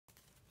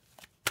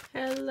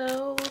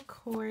Hello,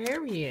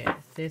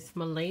 Aquarius. It's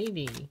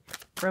Milady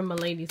from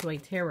Milady's Way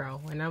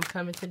Tarot, and I'm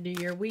coming to do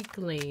your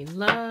weekly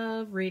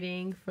love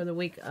reading for the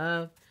week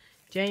of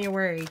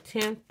January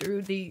 10th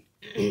through the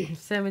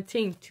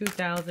 17th,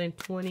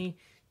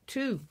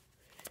 2022.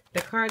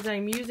 The cards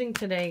I'm using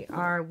today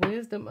are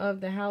Wisdom of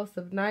the House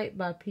of Night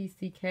by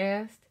PC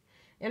Cast,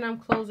 and I'm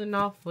closing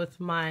off with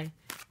my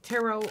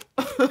Tarot,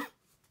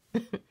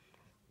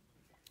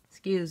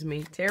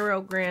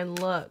 Tarot Grand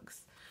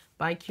Lux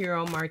by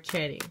Curo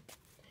Marchetti.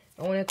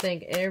 I want to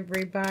thank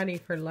everybody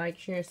for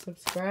sharing,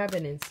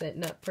 subscribing, and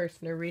setting up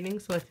personal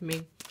readings with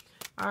me.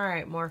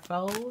 Alright,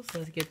 Morphos,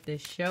 let's get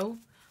this show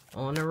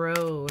on the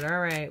road.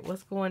 Alright,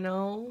 what's going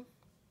on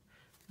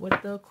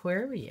with the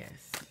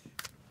Aquarius?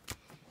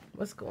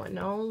 What's going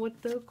on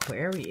with the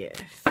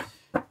Aquarius?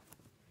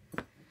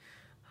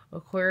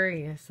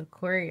 Aquarius,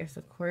 Aquarius,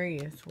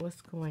 Aquarius.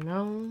 What's going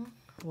on?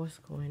 What's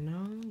going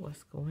on?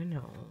 What's going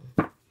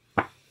on?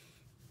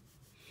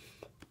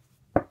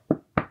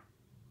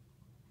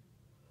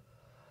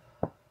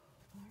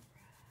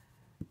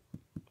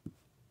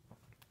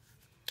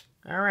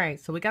 Alright,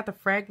 so we got the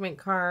fragment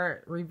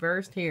card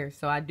reversed here.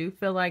 So I do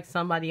feel like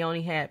somebody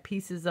only had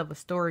pieces of a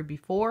story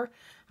before.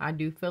 I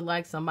do feel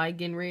like somebody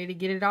getting ready to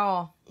get it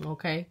all.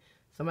 Okay,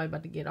 somebody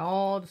about to get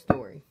all the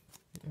story.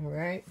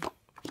 Alright.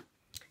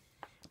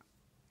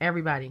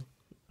 Everybody.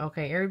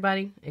 Okay,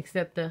 everybody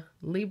except the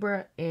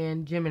Libra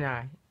and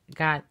Gemini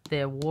got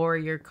the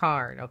warrior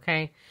card.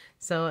 Okay,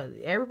 so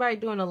everybody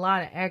doing a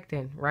lot of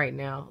acting right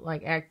now.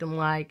 Like acting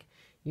like,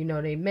 you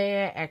know, they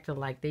mad, acting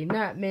like they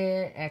not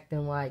mad,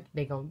 acting like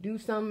they gonna do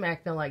something,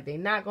 acting like they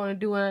not gonna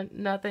do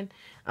nothing.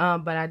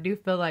 But I do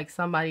feel like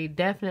somebody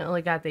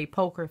definitely got their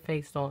poker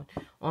face on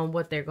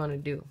what they're gonna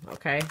do,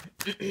 okay?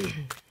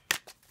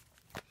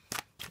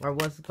 Or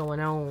what's going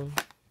on.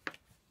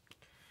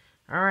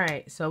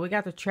 Alright, so we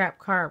got the trap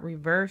card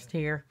reversed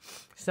here.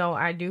 So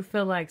I do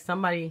feel like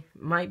somebody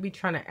might be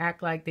trying to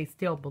act like they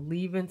still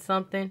believe in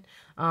something,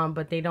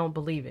 but they don't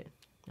believe it,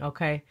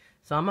 okay?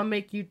 So I'm gonna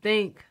make you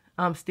think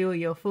I'm still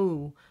your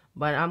fool,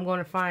 but I'm going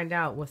to find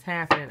out what's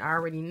happening. I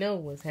already know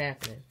what's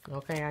happening.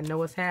 Okay, I know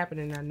what's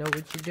happening. I know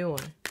what you're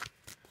doing.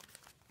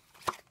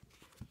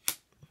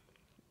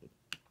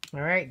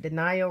 All right,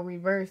 denial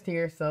reversed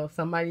here. So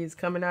somebody is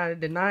coming out of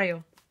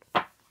denial.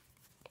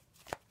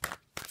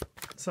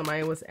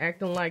 Somebody was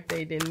acting like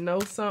they didn't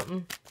know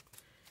something.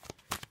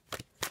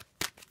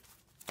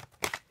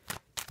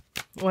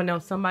 Well, no,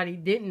 somebody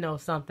didn't know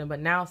something,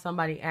 but now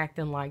somebody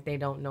acting like they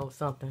don't know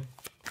something.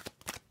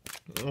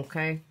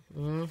 Okay.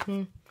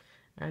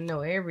 I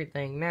know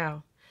everything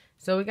now.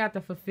 So we got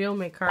the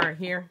fulfillment card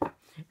here.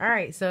 All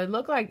right. So it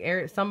looked like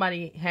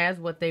somebody has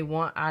what they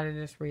want out of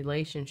this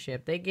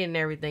relationship. They're getting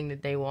everything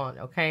that they want.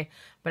 Okay.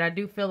 But I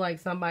do feel like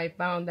somebody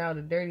found out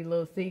a dirty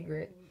little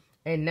secret.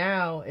 And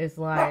now it's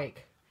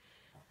like,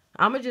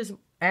 I'm going to just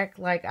act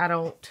like I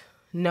don't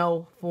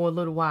know for a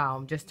little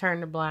while. Just turn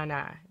the blind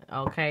eye.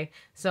 Okay.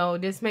 So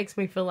this makes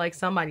me feel like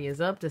somebody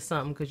is up to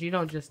something, because you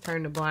don't just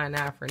turn the blind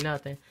eye for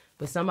nothing.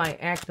 But somebody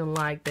acting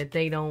like that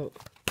they don't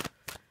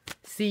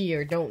see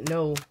or don't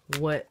know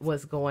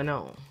what's going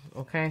on.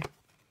 Okay.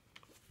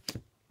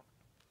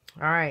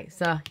 All right.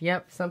 So,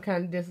 yep. Some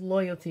kind of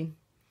disloyalty.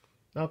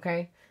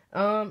 Okay.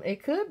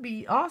 It could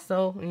be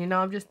also, you know,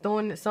 I'm just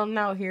throwing something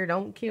out here.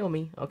 Don't kill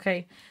me.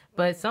 Okay.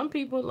 But some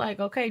people like,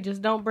 okay,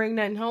 just don't bring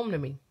nothing home to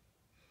me.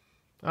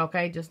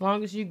 Okay. Just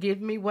long as you give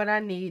me what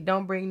I need,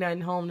 don't bring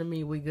nothing home to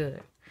me. We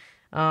good.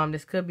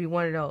 This could be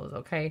one of those,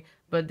 okay?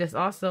 But this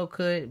also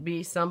could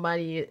be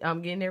somebody,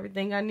 I'm getting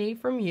everything I need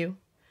from you.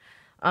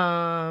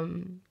 But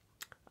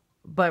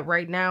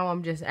right now,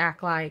 I'm just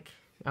act like,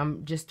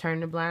 I'm just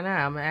turning a blind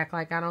eye. I'm going to act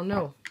like I don't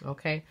know,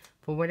 okay?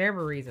 For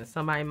whatever reason.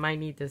 Somebody might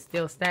need to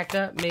still stack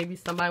up. Maybe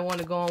somebody want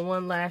to go on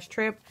one last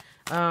trip.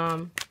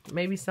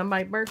 Maybe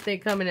somebody's birthday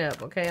coming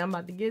up, okay? I'm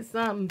about to get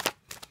something.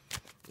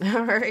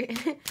 All right,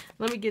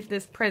 let me get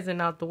this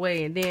present out the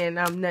way, and then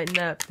I'm nutting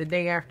up the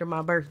day after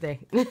my birthday.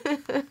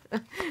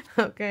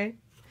 Okay,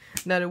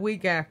 another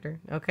week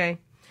after. Okay,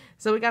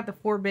 so we got the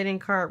forbidden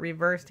card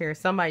reversed here.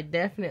 Somebody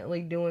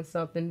definitely doing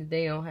something that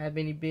they don't have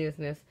any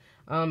business.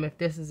 If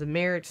this is a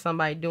marriage,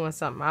 somebody doing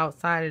something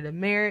outside of the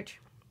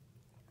marriage,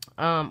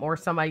 or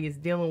somebody is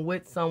dealing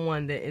with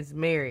someone that is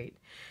married.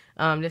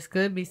 This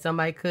could be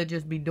somebody could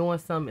just be doing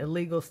some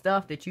illegal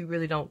stuff that you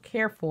really don't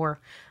care for.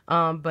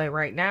 But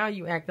right now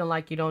you acting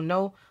like you don't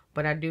know.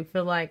 But I do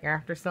feel like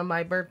after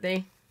somebody's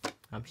birthday,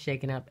 I'm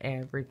shaking up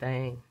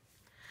everything.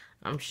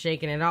 I'm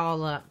shaking it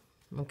all up.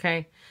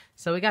 Okay.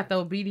 So we got the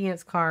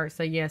obedience card.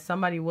 So yeah,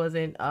 somebody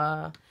wasn't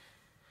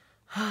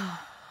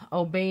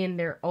obeying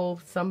their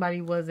oath.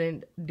 Somebody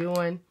wasn't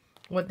doing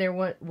what they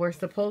were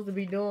supposed to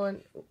be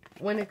doing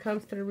when it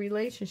comes to the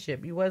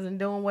relationship. You wasn't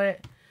doing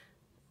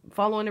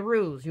following the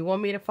rules. You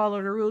want me to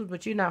follow the rules,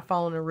 but you're not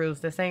following the rules.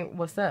 This ain't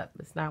what's up.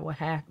 It's not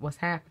what's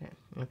happening.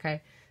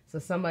 Okay. So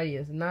somebody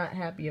is not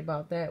happy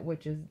about that,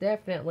 which is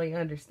definitely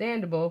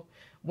understandable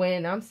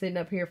when I'm sitting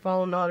up here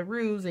following all the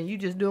rules and you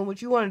just doing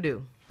what you want to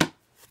do.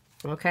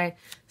 Okay.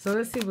 So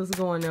let's see what's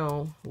going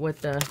on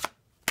with the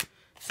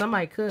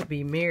Somebody could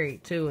be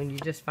married too, and you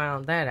just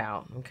found that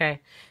out, okay?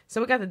 So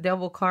we got the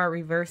Devil card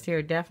reversed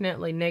here.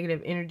 Definitely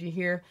negative energy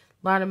here.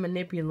 A lot of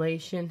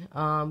manipulation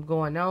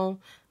going on.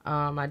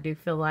 I do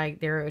feel like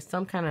there is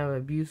some kind of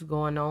abuse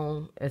going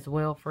on as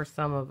well for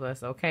some of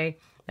us, okay?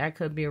 That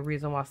could be a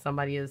reason why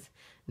somebody is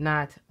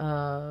not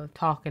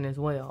talking as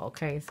well,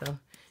 okay? So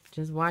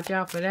just watch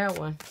out for that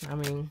one. I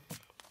mean,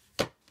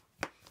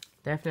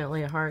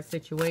 definitely a hard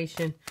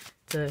situation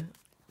to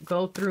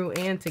go through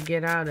and to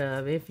get out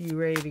of if you're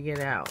ready to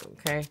get out,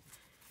 okay?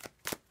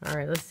 All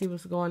right, let's see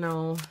what's going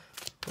on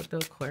with the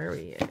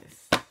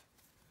Aquarius.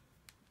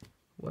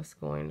 What's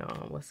going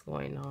on? What's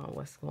going on?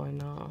 What's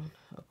going on?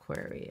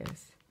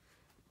 Aquarius.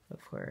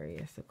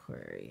 Aquarius.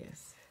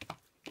 Aquarius.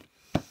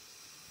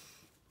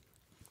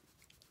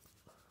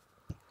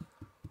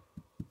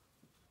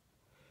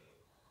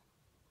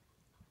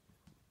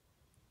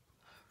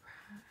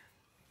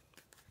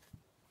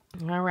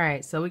 All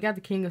right, so we got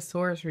the King of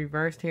Swords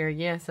reversed here.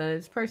 Yeah, so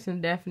this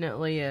person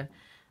definitely a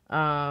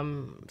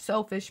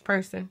selfish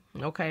person,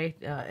 okay?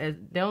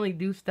 They only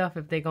do stuff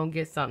if they're going to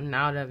get something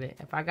out of it.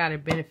 If I got a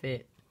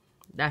benefit,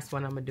 that's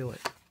when I'm going to do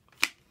it.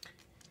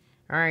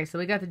 All right, so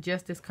we got the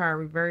Justice card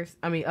reversed.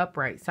 I mean,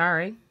 upright,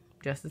 sorry.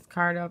 Justice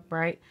card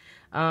upright.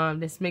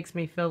 This makes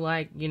me feel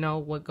like, you know,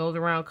 what goes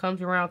around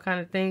comes around kind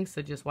of thing.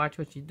 So just watch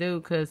what you do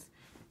because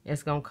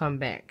it's going to come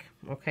back,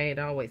 okay? It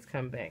always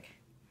comes back.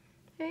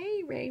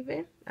 Hey,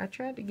 Raven. I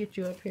tried to get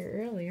you up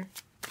here earlier.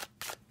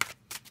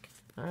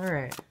 All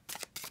right.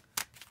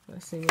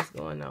 Let's see what's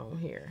going on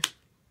here.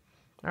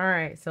 All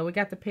right. So we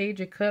got the Page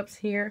of Cups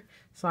here.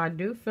 So I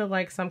do feel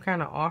like some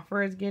kind of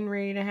offer is getting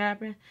ready to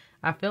happen.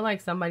 I feel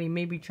like somebody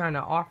may be trying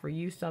to offer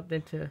you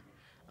something to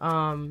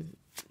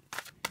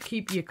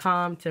keep you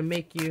calm, to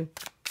make you,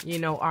 you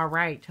know, all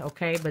right.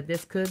 Okay. But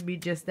this could be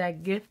just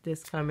that gift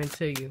that's coming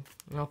to you.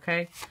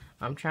 Okay.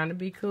 I'm trying to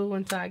be cool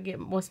until I get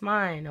what's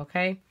mine.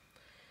 Okay.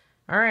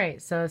 All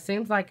right, so it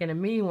seems like in the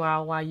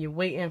meanwhile, while you're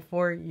waiting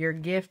for your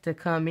gift to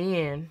come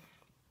in,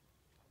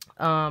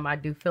 I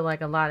do feel like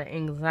a lot of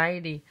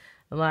anxiety,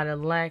 a lot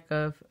of lack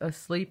of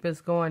sleep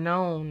is going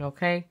on,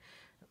 okay?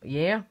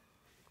 Yeah.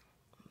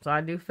 So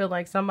I do feel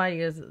like somebody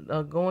is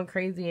going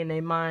crazy in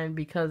their mind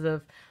because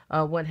of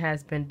what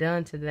has been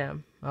done to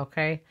them,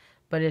 okay?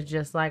 But it's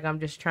just like I'm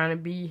just trying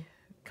to be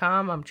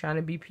calm. I'm trying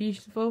to be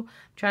peaceful. I'm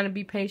trying to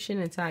be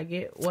patient until I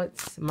get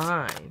what's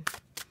mine.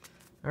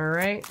 All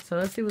right, so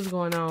let's see what's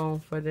going on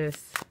for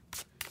this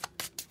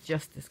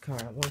Justice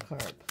card. One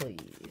card, please.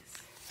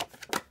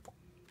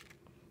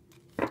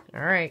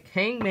 All right,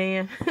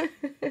 Hangman.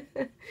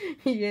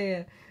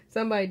 Yeah,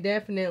 somebody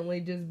definitely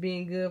just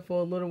being good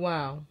for a little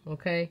while,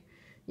 okay?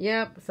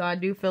 Yep, so I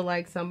do feel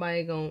like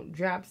somebody gonna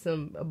drop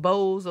some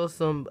bows or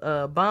some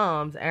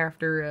bombs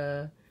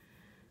after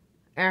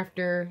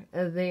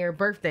their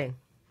birthday.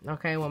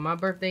 Okay, when my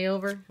birthday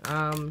over,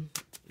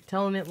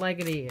 telling it like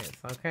it is,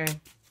 okay?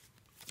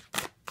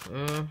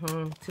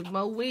 2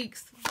 more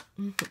weeks.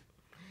 All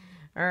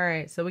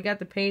right, so we got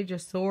the Page of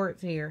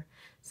Swords here.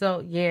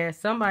 So yeah,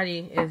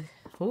 somebody is,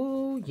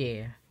 oh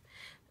yeah.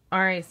 All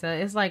right, so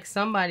it's like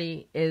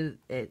somebody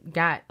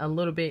got a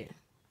little bit,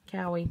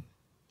 Cowie.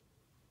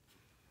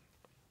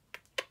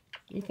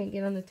 You can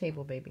get on the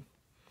table, baby.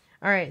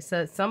 All right,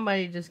 so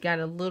somebody just got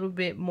a little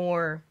bit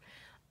more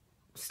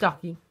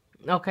stocky.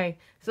 Okay,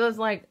 so it's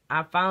like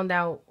I found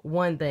out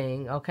one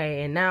thing,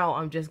 okay, and now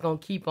I'm just going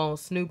to keep on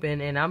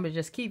snooping, and I'm going to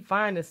just keep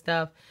finding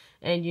stuff,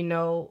 and, you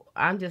know,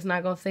 I'm just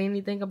not going to say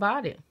anything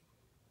about it.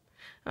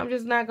 I'm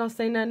just not going to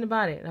say nothing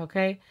about it,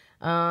 okay?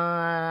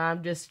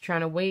 I'm just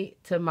trying to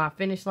wait to my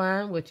finish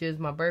line, which is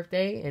my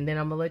birthday, and then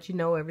I'm going to let you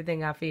know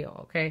everything I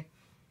feel, okay?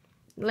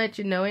 Let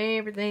you know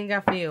everything I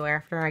feel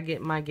after I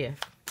get my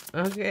gift,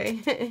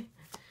 okay?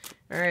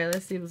 All right,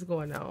 let's see what's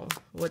going on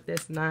with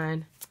this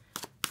Nine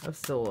of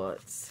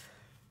Swords.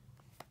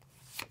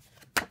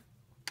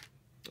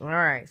 All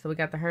right, so we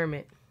got the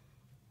Hermit.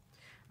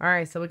 All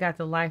right, so we got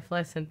the life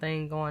lesson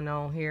thing going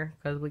on here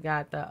because we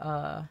got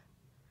the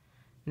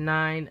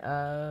Nine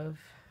of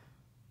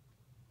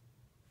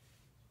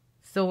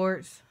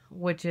Swords,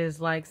 which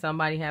is like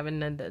somebody having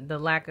the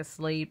lack of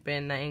sleep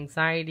and the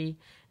anxiety.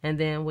 And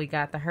then we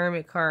got the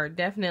Hermit card.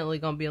 Definitely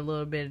going to be a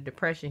little bit of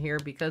depression here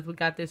because we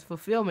got this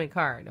fulfillment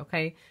card,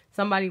 okay?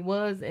 Somebody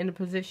was in a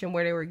position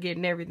where they were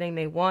getting everything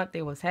they want.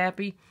 They was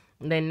happy.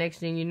 And then next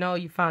thing you know,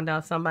 you found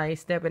out somebody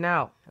stepping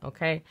out,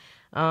 okay?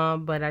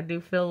 But I do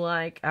feel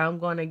like I'm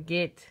going to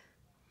get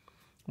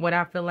what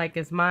I feel like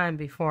is mine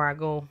before I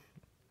go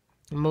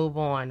move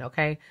on,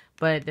 okay?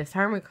 But this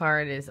Hermit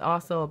card is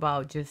also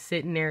about just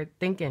sitting there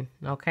thinking,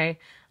 okay?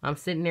 I'm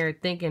sitting there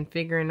thinking,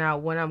 figuring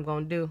out what I'm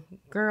going to do.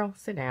 Girl,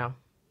 sit down.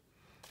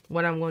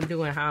 What I'm going to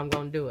do and how I'm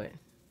going to do it.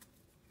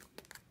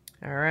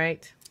 All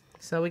right.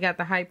 So we got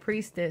the High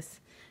Priestess.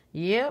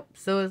 Yep.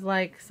 So it's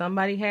like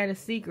somebody had a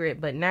secret,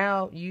 but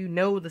now you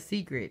know the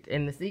secret.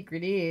 And the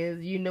secret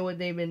is you know what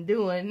they've been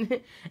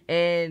doing.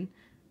 And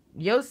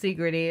your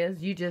secret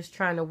is you just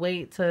trying to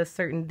wait to a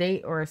certain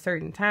date or a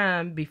certain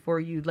time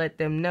before you let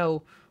them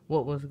know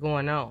what was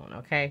going on.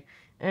 Okay.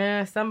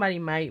 Somebody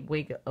might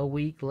wait a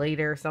week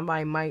later.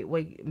 Somebody might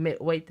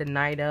wait the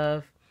night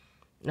of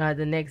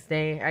the next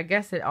day. I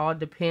guess it all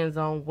depends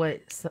on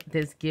what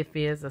this gift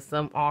is or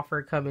some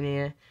offer coming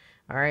in.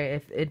 All right,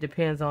 if it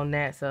depends on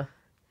that. So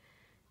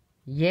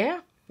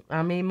yeah,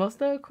 I mean, most of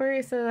the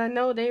Aquarius I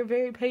know, they're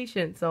very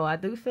patient, so I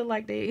do feel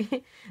like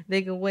they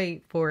can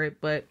wait for it.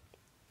 But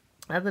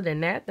other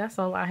than that, that's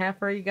all I have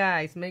for you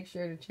guys. Make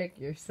sure to check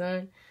your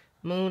sun,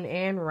 moon,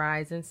 and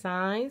rising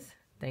signs.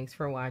 Thanks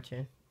for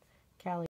watching.